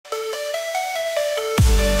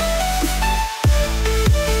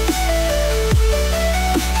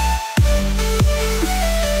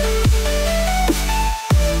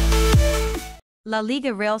La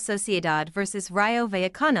Liga Real Sociedad vs Rayo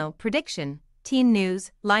Vallecano prediction, team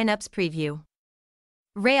news, lineups preview.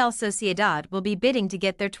 Real Sociedad will be bidding to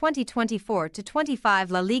get their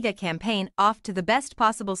 2024-25 La Liga campaign off to the best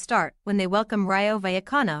possible start when they welcome Rayo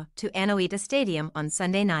Vallecano to Anoeta Stadium on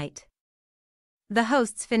Sunday night. The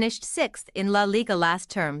hosts finished 6th in La Liga last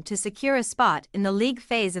term to secure a spot in the league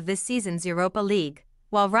phase of this season's Europa League,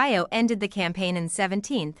 while Rayo ended the campaign in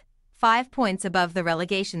 17th, 5 points above the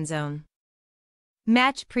relegation zone.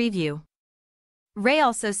 Match preview.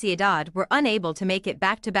 Real Sociedad were unable to make it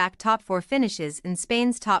back-to-back top 4 finishes in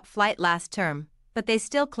Spain's top flight last term, but they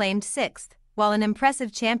still claimed 6th, while an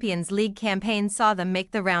impressive Champions League campaign saw them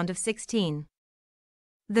make the round of 16.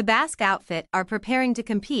 The Basque outfit are preparing to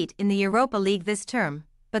compete in the Europa League this term,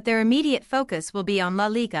 but their immediate focus will be on La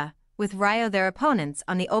Liga, with Rayo their opponents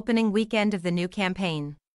on the opening weekend of the new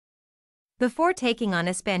campaign, before taking on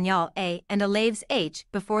Espanyol A and Alaves H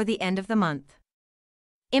before the end of the month.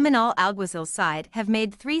 Imanol Alguacil's side have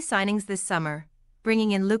made 3 signings this summer,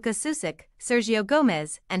 bringing in Luka Susic, Sergio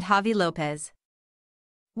Gomez, and Javi Lopez,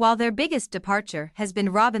 while their biggest departure has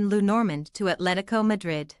been Robin Lou Normand to Atletico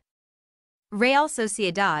Madrid. Real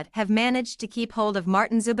Sociedad have managed to keep hold of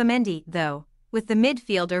Martin Zubamendi, though, with the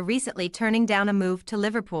midfielder recently turning down a move to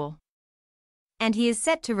Liverpool, and he is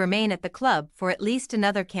set to remain at the club for at least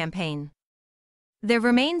another campaign. There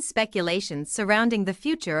remains speculations surrounding the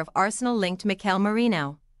future of Arsenal-linked Mikel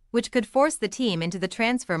Merino, which could force the team into the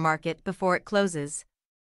transfer market before it closes.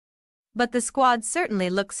 But the squad certainly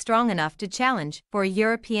looks strong enough to challenge for a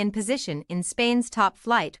European position in Spain's top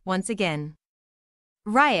flight once again.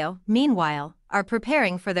 Rayo, meanwhile, are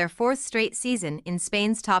preparing for their 4th straight season in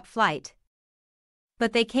Spain's top flight,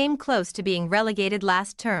 but they came close to being relegated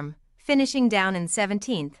last term, finishing down in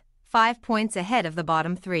 17th, 5 points ahead of the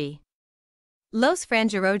bottom 3. Los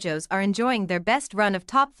Franjarojos are enjoying their best run of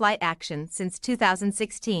top-flight action since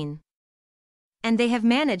 2016. And they have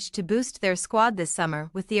managed to boost their squad this summer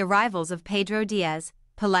with the arrivals of Pedro Diaz,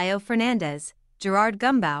 Pelayo Fernandez, Gerard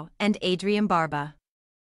Gumbau, and Adrian Barba.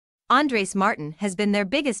 Andres Martin has been their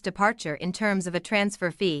biggest departure in terms of a transfer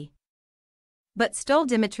fee, but Stol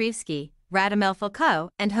Dimitrievski, Radamel Falcao,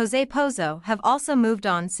 and Jose Pozo have also moved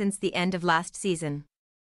on since the end of last season.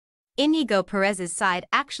 Inigo Perez's side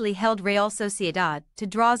actually held Real Sociedad to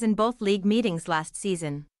draws in both league meetings last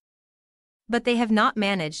season, but they have not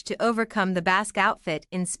managed to overcome the Basque outfit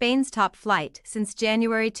in Spain's top flight since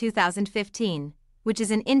January 2015, which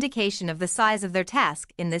is an indication of the size of their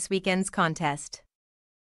task in this weekend's contest.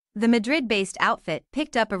 The Madrid-based outfit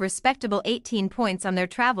picked up a respectable 18 points on their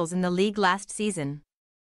travels in the league last season,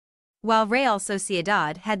 while Real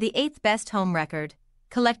Sociedad had the 8th best home record,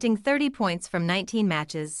 collecting 30 points from 19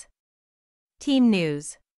 matches. Team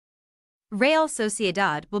news. Real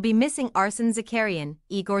Sociedad will be missing Arsene Zakarian,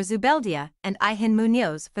 Igor Zubeldia, and Ayhan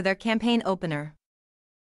Munoz for their campaign opener,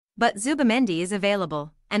 but Zubamendi is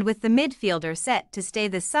available, and with the midfielder set to stay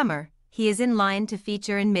this summer, he is in line to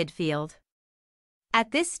feature in midfield.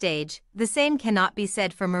 At this stage, the same cannot be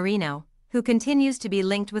said for Merino, who continues to be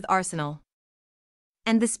linked with Arsenal,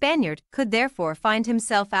 and the Spaniard could therefore find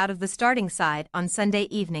himself out of the starting side on Sunday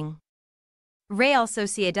evening. Real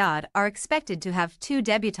Sociedad are expected to have 2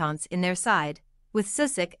 debutants in their side, with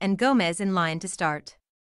Susic and Gomez in line to start,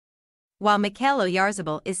 while Mikel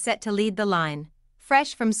Oyarzabal is set to lead the line,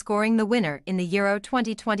 fresh from scoring the winner in the Euro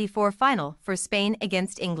 2024 final for Spain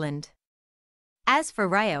against England. As for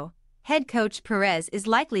Rayo, head coach Perez is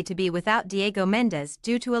likely to be without Diego Mendes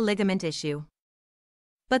due to a ligament issue,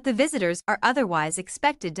 but the visitors are otherwise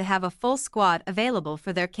expected to have a full squad available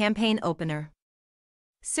for their campaign opener.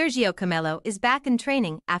 Sergio Camelo is back in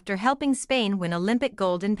training after helping Spain win Olympic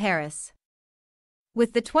gold in Paris,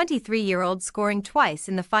 with the 23-year-old scoring twice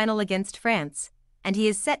in the final against France, and he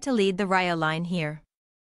is set to lead the Rayo line here.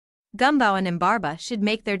 Gumbau and Mbarba should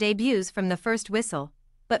make their debuts from the first whistle,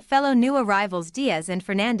 but fellow new arrivals Diaz and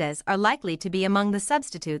Fernandez are likely to be among the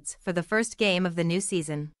substitutes for the first game of the new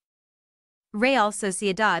season. Real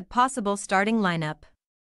Sociedad possible starting lineup: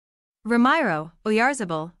 Ramiro,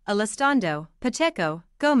 Oyarzabal, Elizondo, Pacheco,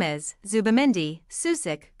 Gomez, Zubamendi,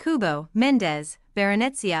 Susic, Kubo, Mendes,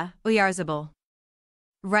 Barrenetxea, Oyarzabal.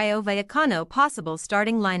 Rayo Vallecano possible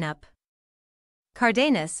starting lineup: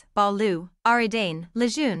 Cardenas, Balu, Aridane,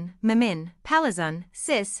 Lejeune, Mamin, Palazon,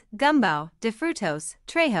 Cis, Gumbau, De Frutos,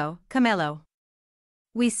 Trejo, Camelo.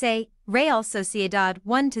 We say, Real Sociedad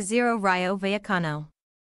 1-0 Rayo Vallecano.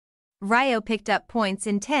 Rayo picked up points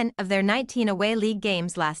in 10 of their 19 away league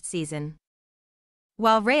games last season,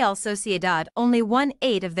 while Real Sociedad only won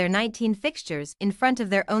 8 of their 19 fixtures in front of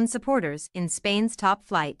their own supporters in Spain's top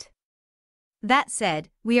flight. That said,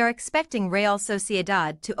 we are expecting Real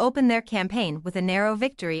Sociedad to open their campaign with a narrow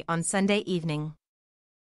victory on Sunday evening.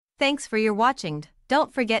 Thanks for your watching.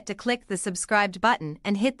 Don't forget to click the subscribed button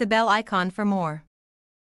and hit the bell icon for more.